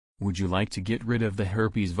Would you like to get rid of the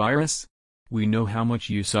herpes virus? We know how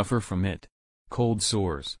much you suffer from it. Cold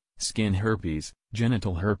sores, skin herpes,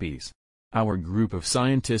 genital herpes. Our group of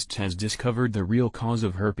scientists has discovered the real cause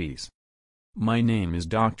of herpes. My name is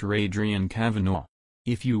Dr. Adrian Cavanaugh.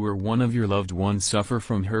 If you or one of your loved ones suffer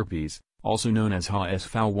from herpes, also known as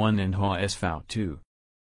HSV-1 and HSV-2,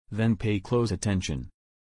 then pay close attention.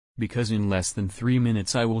 Because in less than 3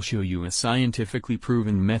 minutes I will show you a scientifically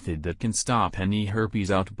proven method that can stop any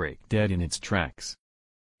herpes outbreak dead in its tracks,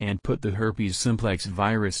 and put the herpes simplex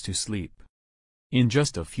virus to sleep in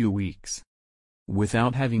just a few weeks,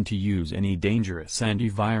 without having to use any dangerous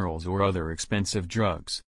antivirals or other expensive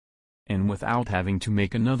drugs, and without having to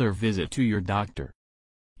make another visit to your doctor.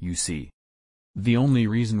 You see, the only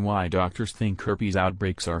reason why doctors think herpes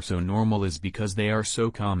outbreaks are so normal is because they are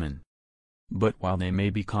so common. But while they may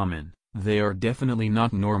be common, they are definitely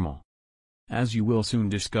not normal, as you will soon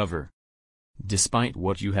discover. Despite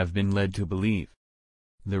what you have been led to believe,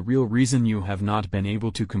 the real reason you have not been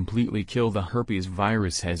able to completely kill the herpes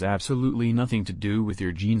virus has absolutely nothing to do with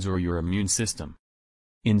your genes or your immune system.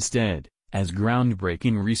 Instead, as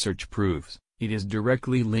groundbreaking research proves, it is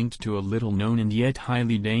directly linked to a little-known and yet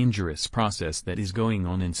highly dangerous process that is going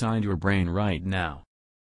on inside your brain right now.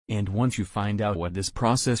 And once you find out what this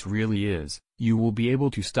process really is, you will be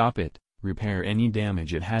able to stop it, repair any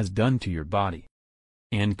damage it has done to your body,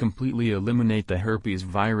 and completely eliminate the herpes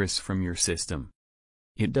virus from your system.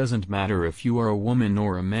 It doesn't matter if you are a woman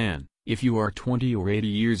or a man, if you are 20 or 80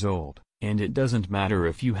 years old, and it doesn't matter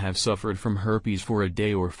if you have suffered from herpes for a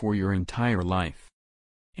day or for your entire life.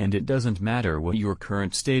 And it doesn't matter what your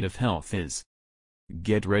current state of health is.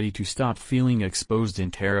 Get ready to stop feeling exposed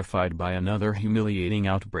and terrified by another humiliating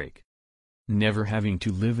outbreak. Never having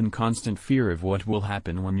to live in constant fear of what will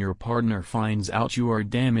happen when your partner finds out you are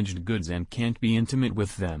damaged goods and can't be intimate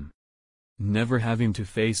with them. Never having to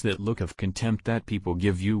face that look of contempt that people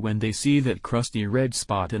give you when they see that crusty red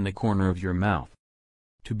spot in the corner of your mouth.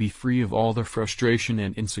 To be free of all the frustration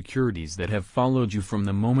and insecurities that have followed you from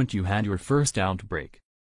the moment you had your first outbreak.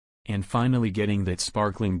 And finally getting that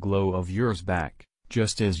sparkling glow of yours back,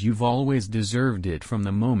 just as you've always deserved it from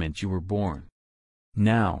the moment you were born.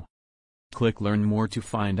 Now, click Learn More to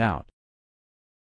find out.